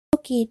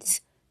Kids,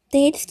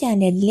 third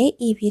സ്റ്റാൻഡേർഡിലെ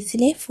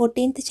EVSലെ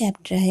 14th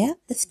ചാപ്റ്ററായ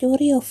the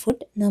story of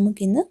food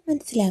നമുക്കിന്ന്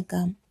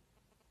മനസ്സിലാക്കാം.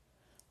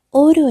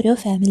 ഓരോരോ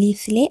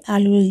ഫാമിലീസിലെ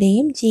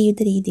ആളുകളുടെയും ജീവിത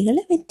രീതികൾ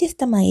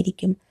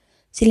വ്യത്യസ്തമായിരിക്കും.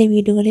 ചില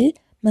വീടുകളിൽ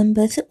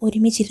മെമ്പേഴ്സ്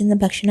ഒരുമിച്ചിരുന്ന്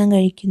ഭക്ഷണം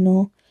കഴിക്കുന്നു,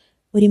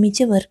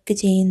 ഒരുമിച്ച് വർക്ക്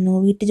ചെയ്യുന്നു,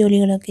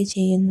 വീട്ടുജോലികളൊക്കെ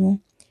ചെയ്യുന്നു.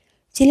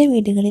 ചില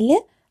വീടുകളിൽ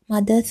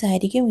മദേഴ്സ്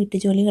ആയിരിക്കും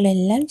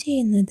വീട്ടുജോലികളെല്ലാം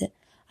ചെയ്യുന്നത്.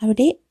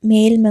 അവിടെ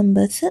മെയിൽ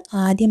മെമ്പേഴ്സ്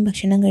ആദ്യം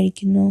ഭക്ഷണം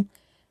കഴിക്കുന്നു,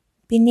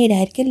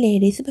 പിന്നീടായിരിക്കും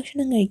ലേഡീസ്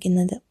ഭക്ഷണം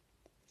കഴിക്കുന്നത്.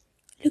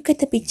 Look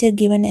at the picture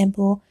given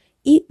above.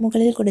 ഈ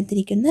മുകളിൽ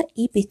കൊടുത്തിരിക്കുന്ന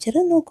ഈ പിക്ചർ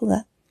നോക്കുക.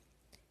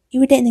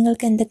 ഇവിടെ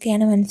നിങ്ങൾക്ക്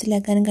എന്തൊക്കെയാണ്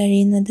മനസ്സിലാക്കാൻ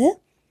കഴിയുന്നത്?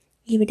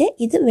 ഇവിടെ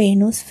ഇത്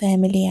വേണൂസ്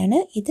ഫാമിലിയാണ്,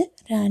 ഇത്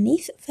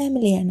റാണീസ്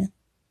ഫാമിലിയാണ്.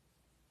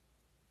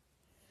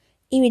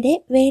 ഇവിടെ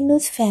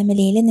വേണൂസ്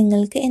ഫാമിലിയിൽ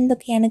നിങ്ങൾക്ക്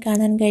എന്തൊക്കെയാണ്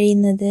കാണാൻ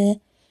കഴിയുന്നത്?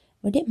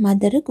 ഇവിടെ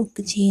മദർ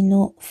കുക്ക്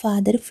ചെയ്യുന്നു,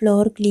 ഫാദർ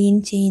ഫ്ലോർ ക്ലീൻ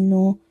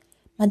ചെയ്യുന്നു.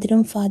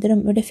 മദറും ഫാദറും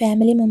ഇവിടെ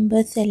ഫാമിലി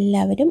മെമ്പേഴ്സ്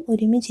എല്ലാവരും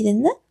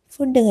ഒരുമിച്ചിരുന്ന്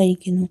ഫുഡ്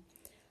കഴിക്കുന്നു.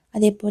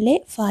 അതേപോലെ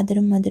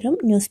ഫാദറും മദറും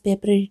ന്യൂസ്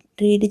പേപ്പർ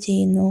റീഡ്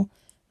ചെയ്യുന്നു,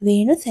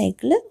 വേണു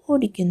സൈക്കിൾ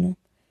ഓടിക്കുന്നു.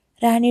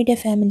 റാണിയുടെ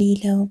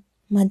ഫാമിലിയിലോ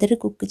മദർ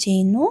കുക്ക്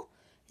ചെയ്യുന്നു,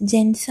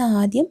 ജെൻസ്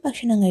ആദ്യം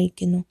ഭക്ഷണം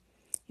കഴിക്കുന്നു.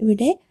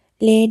 ഇവിടെ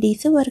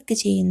ലേഡീസ് വർക്ക്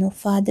ചെയ്യുന്നു,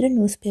 ഫാദർ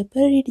ന്യൂസ്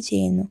പേപ്പർ റീഡ്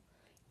ചെയ്യുന്നു.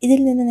 ഇതിൽ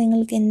നിന്ന്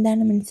നിങ്ങൾക്ക്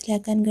എന്താണ്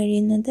മനസ്സിലാക്കാൻ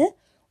കഴിയുന്നത്?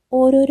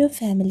 ഓരോരോ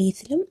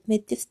ഫാമിലീസിലും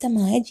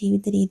വ്യത്യസ്തമായ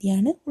ജീവിത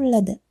രീതിയാണ്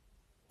ഉള്ളത്.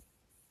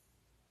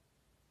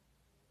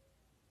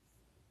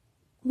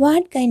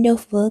 What kind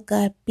of work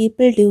are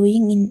people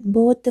doing in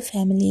both the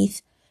families?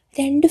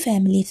 രണ്ട്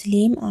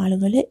ഫാമിലീസിലെയും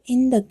ആളുകൾ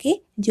എന്തൊക്കെ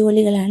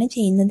ജോലികളാണ്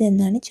ചെയ്യുന്നത്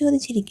എന്നാണ്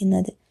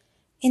ചോദിച്ചിരിക്കുന്നത്.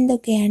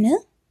 എന്തൊക്കെയാണ്?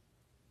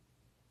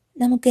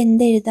 നമുക്ക്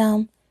എന്തെഴുതാം?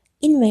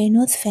 In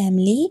Venu's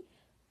family,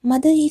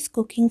 mother is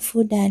cooking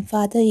food and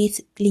father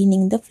is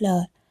cleaning the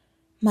floor.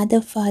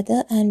 Mother,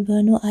 father and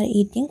Venu R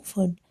eating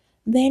food.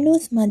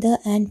 Venu's mother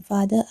and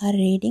father R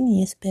reading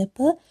news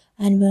paper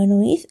and Venu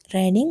is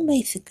riding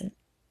bicycle.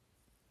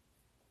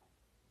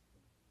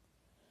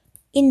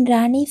 In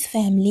Rani's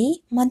family,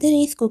 mother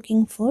is cooking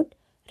food,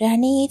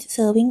 Rani is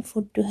serving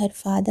food to her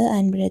father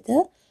and brother.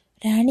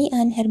 Rani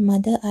and her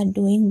mother are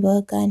doing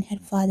work and her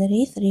father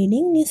is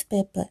reading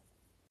newspaper.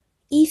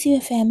 Is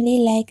your family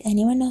like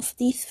any one of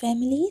these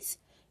families?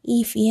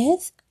 If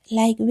yes,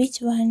 like which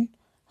one?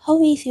 How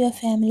is your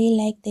family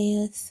like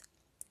theirs?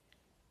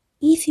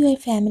 Is your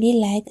family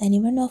like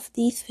any one of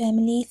these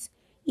families?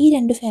 ഈ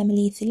രണ്ട്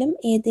ഫാമിലീസിലും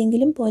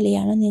ഏതെങ്കിലും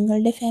പോലെയാണോ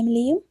നിങ്ങളുടെ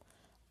ഫാമിലിയും?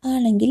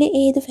 ആണെങ്കിൽ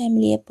ഏത്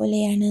ഫാമിലിയെ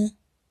പോലെയാണ്?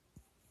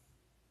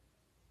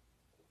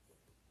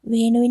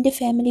 വേണുവിൻ്റെ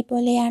ഫാമിലി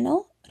പോലെയാണോ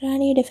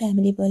റാണിയുടെ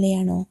ഫാമിലി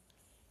പോലെയാണോ?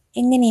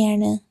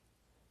 എങ്ങനെയാണ്?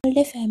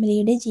 നിങ്ങളുടെ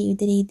ഫാമിലിയുടെ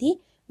ജീവിത രീതി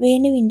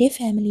വേണുവിൻ്റെ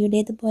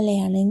ഫാമിലിയുടേത്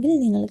പോലെയാണെങ്കിൽ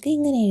നിങ്ങൾക്ക്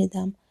ഇങ്ങനെ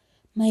എഴുതാം: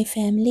 my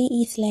family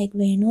is like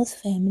Venu's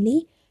family.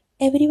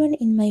 Every one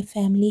in my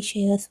family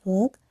shares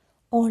work.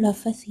 All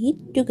of us eat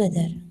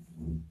together.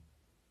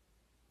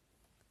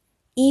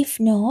 If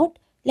not,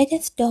 let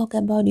us talk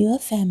about your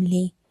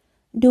family.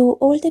 Do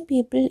all the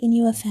people in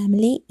your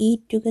family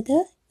eat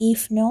together?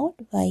 If not,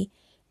 why?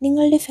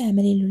 നിങ്ങളുടെ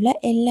ഫാമിലിയിലുള്ള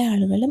എല്ലാ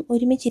ആളുകളും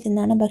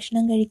ഒരുമിച്ചിരുന്നാണ്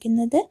ഭക്ഷണം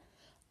കഴിക്കുന്നത്?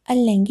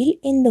 അല്ലെങ്കിൽ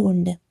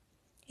എന്തുകൊണ്ട്?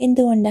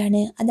 എന്തുകൊണ്ടാണ്?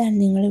 അതാണ്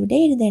നിങ്ങളിവിടെ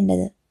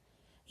എഴുതേണ്ടത്.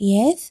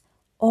 Yes,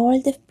 all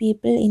the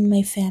people in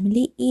my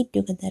family eat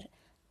together.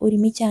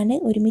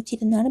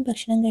 ഒരുമിച്ചിരുന്നാണ്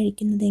ഭക്ഷണം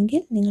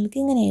കഴിക്കുന്നതെങ്കിൽ നിങ്ങൾക്ക്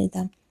ഇങ്ങനെ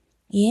എഴുതാം: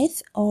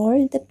 yes, all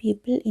the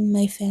people in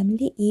my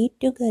family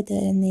eat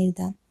together എന്ന്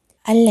എഴുതാം.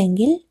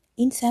 അല്ലെങ്കിൽ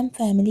in some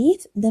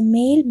families the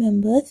mail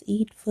members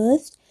eat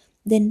first,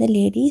 then the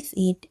ladies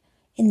eat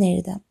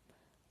എന്നെഴുതാം.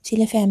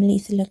 ചില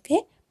ഫാമിലീസിലൊക്കെ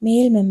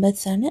മെയിൽ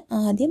മെമ്പേഴ്സാണ്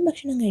ആദ്യം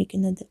ഭക്ഷണം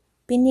കഴിക്കുന്നത്,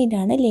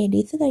 പിന്നീടാണ്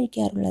ലേഡീസ്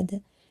കഴിക്കാറുള്ളത്.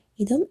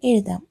 ഇതും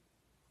എഴുതാം.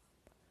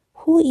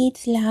 Who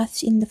Eats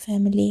last in the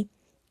family?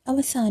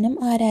 അവസാനം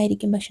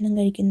ആരായിരിക്കും ഭക്ഷണം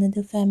കഴിക്കുന്നത്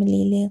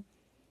ഫാമിലിയിൽ?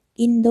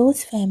 In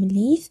those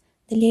families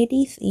the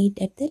ladies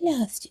eat at the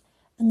last.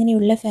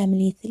 അങ്ങനെയുള്ള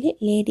ഫാമിലീസിൽ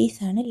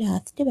ലേഡീസാണ്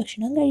ലാസ്റ്റ്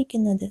ഭക്ഷണം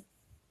കഴിക്കുന്നത്.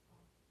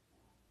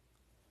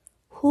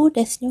 Who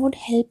does not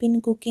help in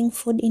cooking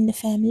food in the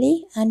family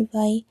and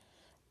Y?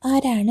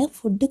 ആരാണ്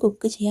ഫുഡ്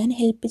കുക്ക് ചെയ്യാൻ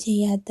ഹെൽപ്പ്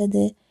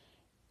ചെയ്യാത്തത്?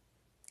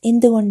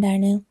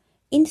 എന്തുകൊണ്ടാണ്?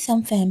 In some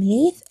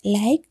families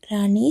like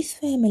Rani's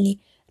family,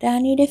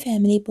 റാണിയുടെ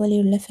ഫാമിലി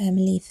പോലെയുള്ള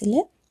ഫാമിലീസിൽ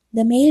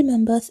the mail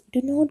members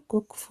do not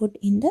cook food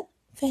in the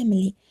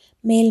family.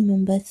 Mail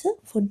members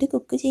food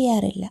cook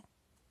ചെയ്യാറില്ല.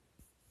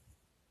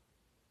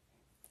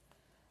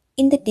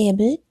 In the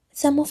table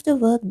some of the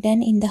work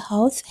done in the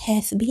house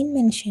has been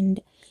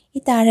mentioned.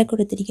 ഈ താഴെ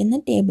കൊടുത്തിരിക്കുന്ന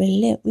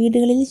ടേബിളിൽ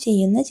വീടുകളിൽ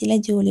ചെയ്യുന്ന ചില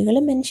ജോലികൾ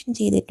മെൻഷൻ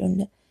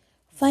ചെയ്തിട്ടുണ്ട്.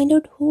 Find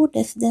out who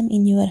does them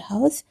in your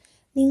house.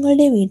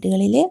 നിങ്ങളുടെ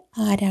വീടുകളിൽ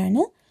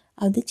ആരാണ്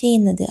അത്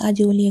ചെയ്യുന്നത്, ആ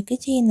ജോലിയൊക്കെ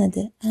ചെയ്യുന്നത്?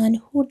 And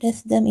who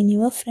does them in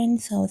your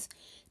friends house.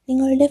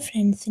 നിങ്ങളുടെ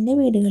ഫ്രണ്ട്സിൻ്റെ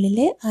വീടുകളിൽ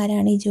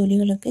ആരാണ് ഈ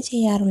ജോലികളൊക്കെ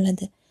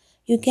ചെയ്യാറുള്ളത്?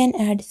 You can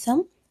add some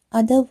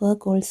other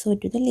work also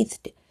to the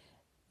list.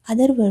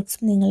 Other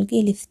വർക്ക്സും നിങ്ങൾക്ക്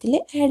ഈ ലിസ്റ്റിൽ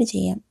ആഡ്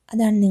ചെയ്യാം.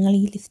 അതാണ് നിങ്ങൾ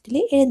ഈ ലിസ്റ്റിൽ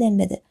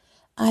എഴുതേണ്ടത്.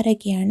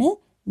 ആരൊക്കെയാണ്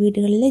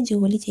വീടുകളിൽ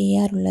ജോലി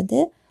ചെയ്യാറുള്ളത്,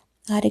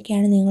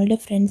 ആരൊക്കെയാണ് നിങ്ങളുടെ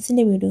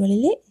ഫ്രണ്ട്സിൻ്റെ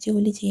വീടുകളിൽ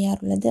ജോലി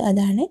ചെയ്യാറുള്ളത്,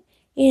 അതാണ്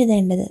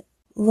എഴുതേണ്ടത്.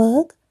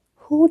 Work,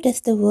 who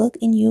does the work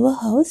in your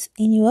house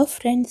in your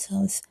friends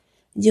house?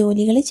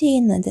 ജോലികൾ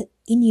ചെയ്യുന്നത്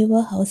ഇൻ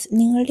യുവർ ഹൗസ്,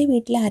 നിങ്ങളുടെ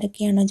വീട്ടിൽ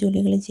ആരൊക്കെയാണോ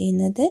ജോലികൾ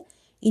ചെയ്യുന്നത്.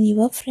 ഇൻ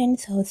യുവർ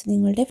ഫ്രണ്ട്സ് ഹൗസ്,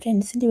 നിങ്ങളുടെ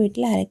ഫ്രണ്ട്സിൻ്റെ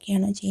വീട്ടിൽ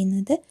ആരൊക്കെയാണോ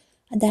ചെയ്യുന്നത്,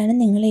 അതാണ്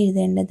നിങ്ങൾ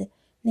എഴുതേണ്ടത്.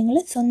 നിങ്ങൾ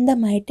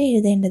സ്വന്തമായിട്ട്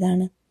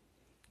എഴുതേണ്ടതാണ്.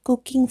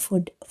 കുക്കിംഗ്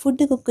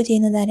ഫുഡ് കുക്ക്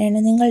ചെയ്യുന്നത്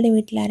ആരാണ്? നിങ്ങളുടെ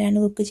വീട്ടിൽ ആരാണ്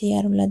കുക്ക്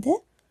ചെയ്യാറുള്ളത്?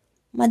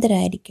 മദർ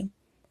ആയിരിക്കും.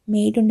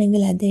 മെയ്ഡ്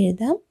ഉണ്ടെങ്കിൽ അത്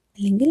എഴുതാം,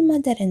 അല്ലെങ്കിൽ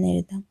മദർ എന്ന്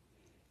എഴുതാം.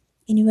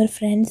 ഇൻ യുവർ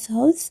ഫ്രണ്ട്സ്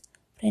ഹൗസ്,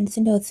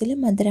 ഫ്രണ്ട്സിൻ്റെ ഹൗസിൽ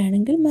മദർ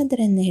ആണെങ്കിൽ മദർ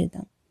എന്ന്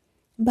എഴുതാം.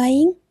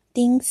 ബൈയിങ്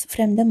തിങ്സ്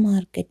ഫ്രം ദ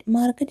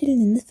മാർക്കറ്റിൽ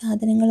നിന്ന്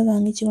സാധനങ്ങൾ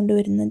വാങ്ങിച്ചു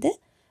കൊണ്ടുവരുന്നത്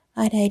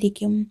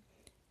ആരായിരിക്കും?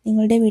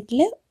 നിങ്ങളുടെ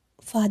വീട്ടിൽ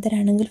ഫാദർ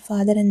ആണെങ്കിൽ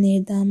ഫാദർ എന്ന്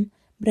എഴുതാം,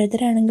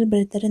 ബ്രദർ ആണെങ്കിൽ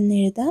ബ്രദർ എന്ന്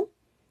എഴുതാം,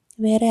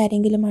 വേറെ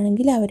ആരെങ്കിലും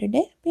ആണെങ്കിൽ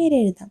അവരുടെ പേര്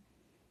എഴുതാം.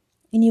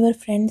 ഇൻ യുവർ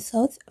ഫ്രണ്ട്സ്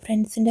ഹൗസ്,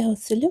 ഫ്രണ്ട്സിൻ്റെ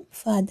ഹൗസിലും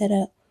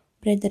ഫാദറോ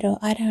ബ്രദറോ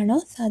ആരാണോ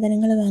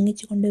സാധനങ്ങൾ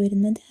വാങ്ങിച്ചു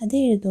കൊണ്ടുവരുന്നത് അത്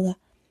എഴുതുക.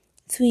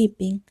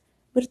 സ്വീപ്പിംഗ്,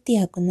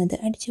 വൃത്തിയാക്കുന്നത്,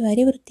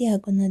 അടിച്ചുവാരി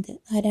വൃത്തിയാക്കുന്നത്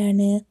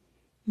ആരാണ്?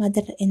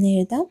 മദർ എന്ന്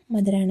എഴുതാം,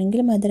 മദർ ആണെങ്കിൽ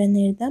മദർ എന്ന്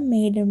എഴുതാം,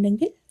 മെയ്ഡ്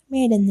ഉണ്ടെങ്കിൽ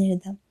മെയ്ഡ് എന്ന്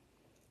എഴുതാം.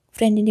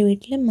 ഫ്രണ്ടിൻ്റെ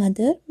വീട്ടിൽ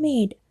മദർ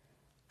മെയ്ഡ്,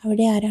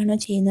 അവിടെ ആരാണോ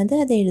ചെയ്യുന്നത്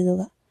അത്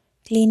എഴുതുക.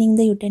 ക്ലീനിങ്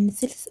ദ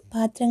യുട്ടൻസിൽസ്,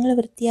 പാത്രങ്ങൾ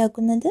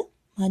വൃത്തിയാക്കുന്നത്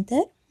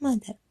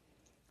മദർ.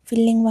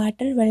 ഫില്ലിംഗ്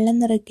വാട്ടർ, വെള്ളം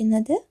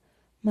നിറയ്ക്കുന്നത്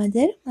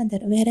മദർ.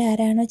 വേറെ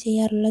ആരാണോ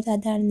ചെയ്യാറുള്ളത്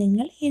അതാണ്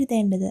നിങ്ങൾ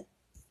എഴുതേണ്ടത്.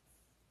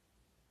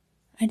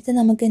 അടുത്ത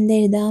നമുക്ക് എന്ത്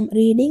എഴുതാം?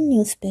 റീഡിങ്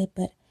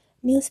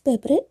ന്യൂസ്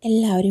പേപ്പർ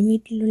എല്ലാവരും,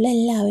 വീട്ടിലുള്ള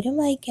എല്ലാവരും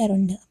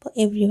വായിക്കാറുണ്ട്. അപ്പോൾ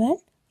എവ്രി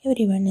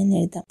വൺ എന്ന്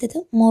എഴുതാം. അടുത്തത്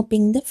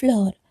മോപ്പിംഗ് ദ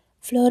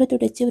ഫ്ലോർ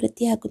തുടച്ച്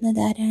വൃത്തിയാക്കുന്നത്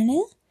ആരാണ്?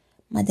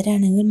 മദർ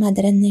ആണെങ്കിൽ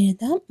മദർ എന്ന്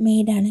എഴുതാം,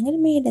 മെയ്ഡ് ആണെങ്കിൽ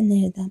മെയ്ഡ് എന്ന്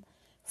എഴുതാം.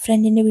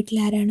 ഫ്രണ്ടിൻ്റെ വീട്ടിൽ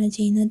ആരാണോ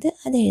ചെയ്യുന്നത്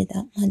അത്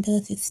എഴുതാം, മദർ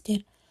സിസ്റ്റർ.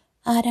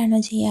 ആരാണോ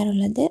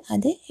ചെയ്യാറുള്ളത്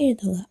അത്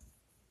എഴുതുക.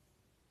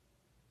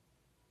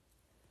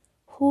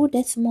 ഹൂ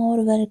ഡസ് മോർ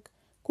വർക്ക്,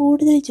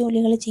 കൂടുതൽ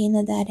ജോലികൾ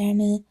ചെയ്യുന്നത്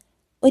ആരാണ്?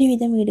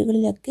 ഒരുവിധം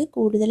വീടുകളിലൊക്കെ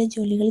കൂടുതൽ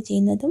ജോലികൾ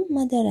ചെയ്യുന്നതും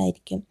മദർ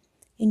ആയിരിക്കും.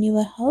 ഇൻ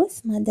യുവർ ഹൗസ്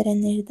മദർ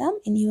എന്ന് എഴുതാം,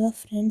 in your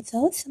friends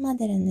house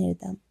mother എന്ന്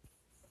എഴുതാം.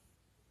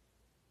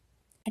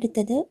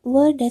 അടുത്തത്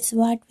where does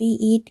what we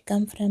eat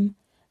come from?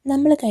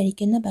 നമ്മൾ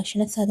കഴിക്കുന്ന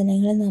ഭക്ഷണ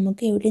സാധനങ്ങൾ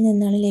നമുക്ക് എവിടെ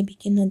നിന്നാണ്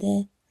ലഭിക്കുന്നത്?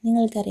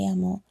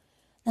 നിങ്ങൾക്കറിയാമോ?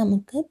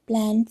 നമുക്ക്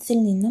പ്ലാന്റ്സിൽ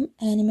നിന്നും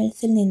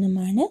ആനിമൽസിൽ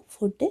നിന്നുമാണ്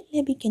ഫുഡ്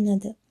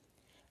ലഭിക്കുന്നത്.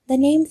 The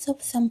names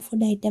of some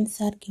food items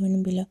are given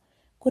below.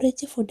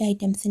 കുറച്ച് ഫുഡ്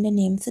ഐറ്റംസിൻ്റെ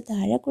നെയിംസ്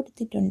താഴെ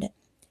കൊടുത്തിട്ടുണ്ട്.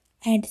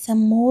 Add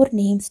some more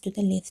names to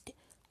the list.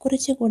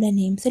 കുറച്ചുകൂടെ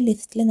നെയിംസ്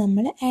ലിസ്റ്റിൽ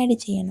നമ്മൾ ആഡ്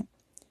ചെയ്യണം.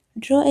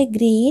 Draw A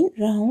green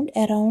round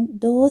around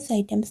those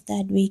items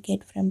that we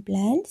get from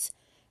plants.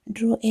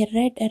 Draw A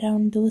red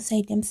around those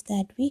items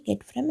that we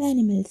get from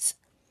animals.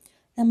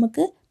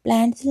 നമുക്ക്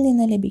പ്ലാന്റ്സിൽ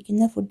നിന്ന്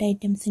ലഭിക്കുന്ന food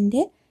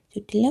ഐറ്റംസിൻ്റെ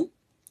ചുറ്റിലും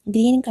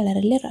green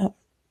കളറിൽ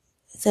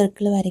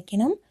circle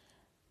വരയ്ക്കണം.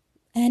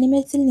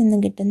 ആനിമൽസിൽ നിന്ന്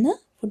കിട്ടുന്ന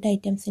ഫുഡ്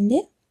ഐറ്റംസിൻ്റെ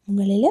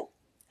മുകളിൽ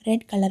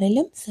റെഡ്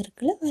കളറിലും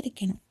സർക്കിൾ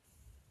വരയ്ക്കണം.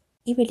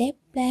 ഇവിടെ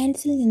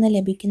പ്ലാന്റ്സിൽ നിന്ന്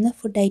ലഭിക്കുന്ന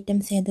ഫുഡ്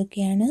ഐറ്റംസ്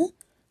ഏതൊക്കെയാണ്?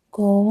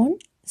 കോൺ,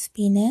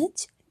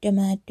 spinach,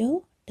 tomato,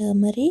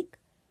 turmeric,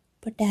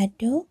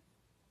 potato,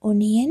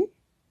 onion,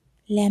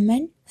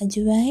 lemon,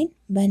 ajwain,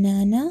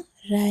 banana,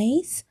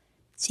 rice,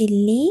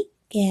 chilli,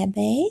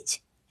 cabbage,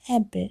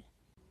 apple.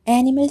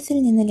 ആനിമൽസിൽ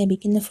നിന്ന്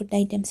ലഭിക്കുന്ന ഫുഡ്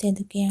ഐറ്റംസ്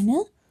ഏതൊക്കെയാണ്?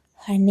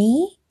 Honey,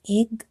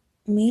 egg,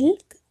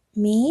 milk,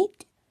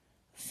 meet,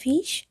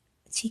 fish,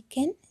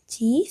 chicken,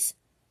 cheese,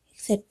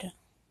 etcetera.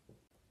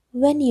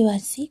 When you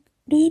are സിക്ക്,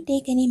 do you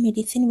take any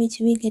medicine which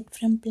we get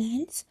from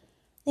plants?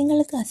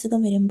 നിങ്ങൾക്ക് അസുഖം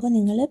വരുമ്പോൾ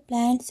നിങ്ങൾ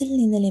പ്ലാന്റ്സിൽ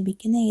നിന്ന്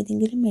ലഭിക്കുന്ന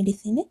ഏതെങ്കിലും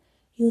മെഡിസിൻ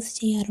യൂസ്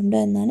ചെയ്യാറുണ്ടോ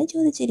എന്നാണ്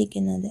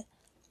ചോദിച്ചിരിക്കുന്നത്.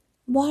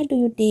 What do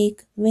you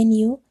take when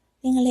you,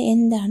 നിങ്ങൾ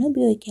എന്താണ്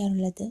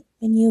ഉപയോഗിക്കാറുള്ളത്?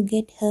 വെൻ യു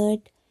ഗെറ്റ്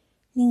ഹേർട്ട്,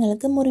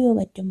 നിങ്ങൾക്ക് മുറിവ്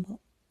പറ്റുമ്പോൾ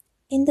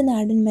എന്ത്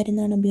നാടൻ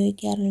മരുന്നാണ്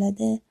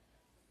ഉപയോഗിക്കാറുള്ളത്?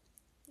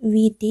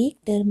 We take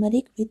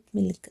turmeric with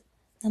milk,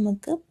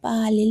 നമുക്ക്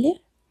പാലിൽ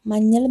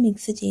മഞ്ഞൾ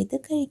മിക്സ് ചെയ്ത്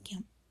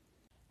കഴിക്കാം.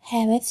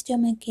 ഹാവ് എ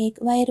സ്റ്റൊമക് ഏക്ക്,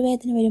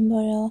 വയറുവേദന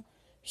വരുമ്പോഴോ?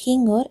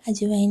 Hing or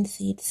ajwain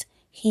seeds.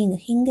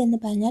 ഹിങ് എന്ന്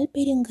പറഞ്ഞാൽ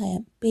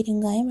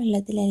പെരുങ്കായം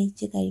വെള്ളത്തിൽ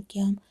അരിച്ച്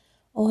കഴിക്കാം.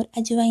 ഓർ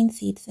അജ്വൈൻ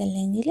സീഡ്സ്,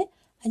 അല്ലെങ്കിൽ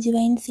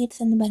അജ്വൈൻ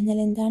സീഡ്സ് എന്ന് പറഞ്ഞാൽ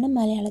എന്താണ്?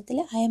 മലയാളത്തിൽ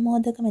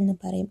അയമോദകം എന്ന്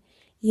പറയും,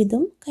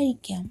 ഇതും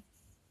കഴിക്കാം.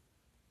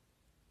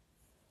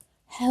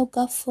 ഹാവ്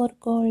കഫ് ഫോർ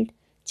കോൾഡ്,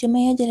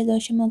 ചുമയോ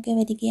ജലദോഷമോ ഒക്കെ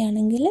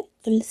വരികയാണെങ്കിൽ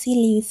തുളസി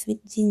leaves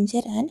with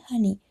ginger and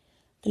honey,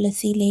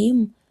 തുളസിയിലയും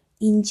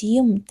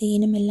ഇഞ്ചിയും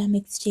തേനും എല്ലാം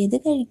മിക്സ് ചെയ്ത്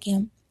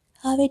കഴിക്കാം.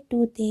 ഹാവ് എ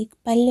ടൂത്ത് ഏക്ക്,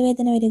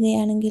 പല്ലുവേദന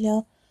വരികയാണെങ്കിലോ?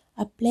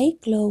 അപ്ലൈ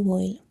ക്ലോവ്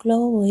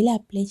ഓയിൽ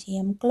അപ്ലൈ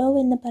ചെയ്യാം. ക്ലോവ്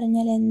എന്ന്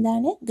പറഞ്ഞാൽ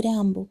എന്താണ്?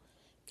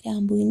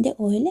 ഗ്രാമ്പൂവിൻ്റെ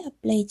ഓയിൽ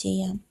അപ്ലൈ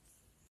ചെയ്യാം.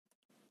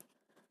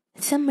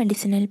 സം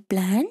മെഡിസിനൽ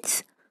പ്ലാന്റ്സ്,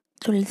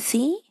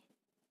 തുളസി,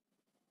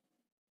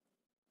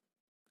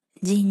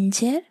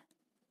 ginger,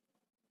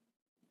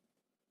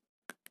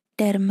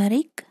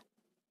 turmeric,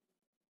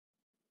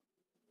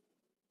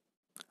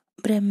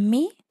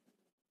 brahmi,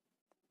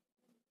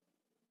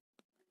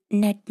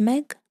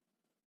 nutmeg,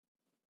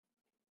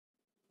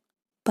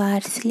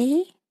 parsley,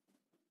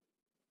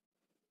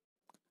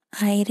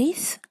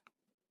 iris,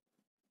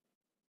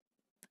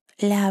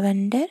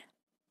 lavender,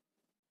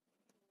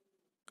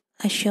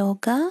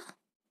 Ashoka,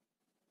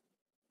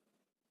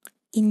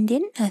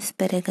 Indian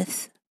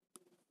ആസ്പെരഗസ്.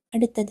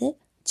 അടുത്തത്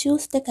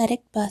choose the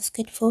correct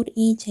basket for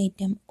each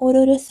item.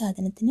 ഓരോരോ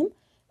സാധനത്തിനും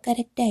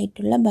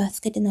കറക്റ്റായിട്ടുള്ള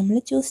ബാസ്ക്കറ്റ് നമ്മൾ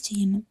ചൂസ്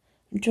ചെയ്യണം.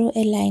 Draw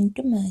A line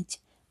to match.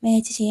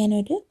 Match ചെയ്യാൻ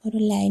ഒരു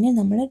ലൈന്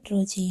നമ്മൾ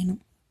ഡ്രോ ചെയ്യണം.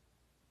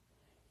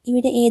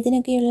 ഇവിടെ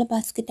ഏതിനൊക്കെയുള്ള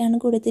ബാസ്ക്കറ്റാണ്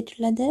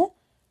കൊടുത്തിട്ടുള്ളത്?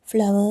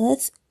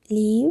 Flowers,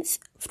 leaves,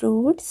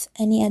 fruits,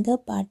 any other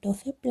part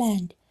of A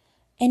plant.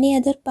 Any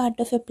other part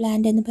of A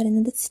plant എന്ന്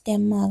പറയുന്നത്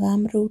സ്റ്റെം ആകാം,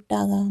 റൂട്ട്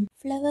ആകാം.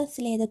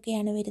 ഫ്ലവേഴ്സിൽ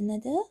ഏതൊക്കെയാണ്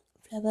വരുന്നത്?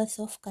 Flowers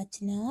of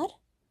കച്ച്നാർ,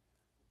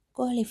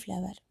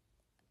 cauliflower.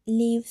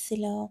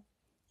 ലീവ്സിലോ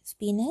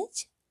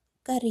spinach,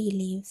 curry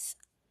leaves.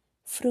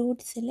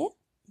 ഫ്രൂട്ട്സിൽ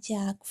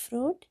Jack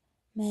fruit,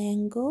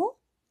 mango,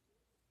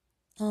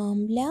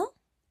 amla,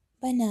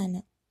 banana.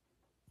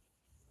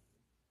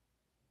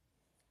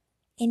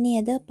 Any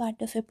other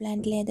part of A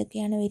പ്ലാന്റിൽ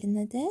ഏതൊക്കെയാണ്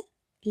വരുന്നത്?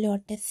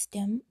 Lotus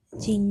stem,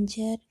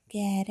 ginger,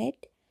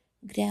 carrot,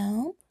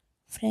 gram,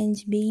 French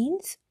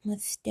beans,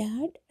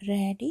 mustard,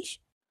 radish.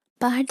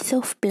 Parts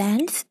of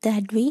plants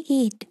that we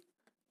eat: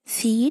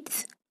 seeds,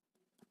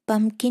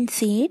 pumpkin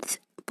seeds,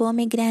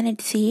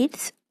 pomegranate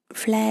seeds,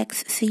 flax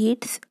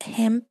seeds,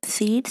 hemp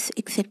seeds,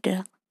 etc.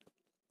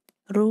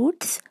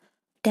 Roots: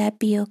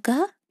 tapioca,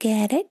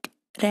 carrot,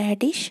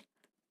 radish,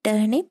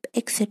 turnip,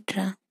 etc.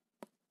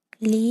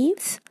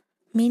 Leaves: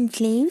 mint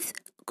leaves,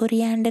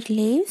 coriander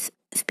leaves,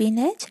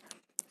 spinach,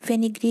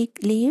 fenugreek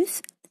leaves,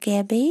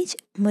 cabbage,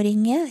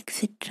 moringa,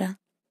 etc.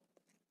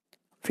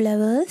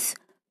 Flowers: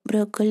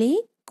 broccoli,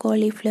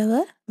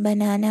 cauliflower,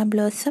 banana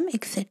blossom,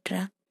 etc.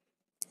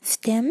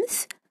 Stems: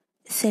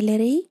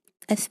 celery,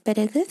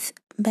 asparagus,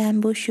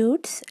 bamboo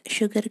shoots,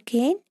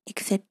 sugarcane,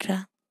 etc.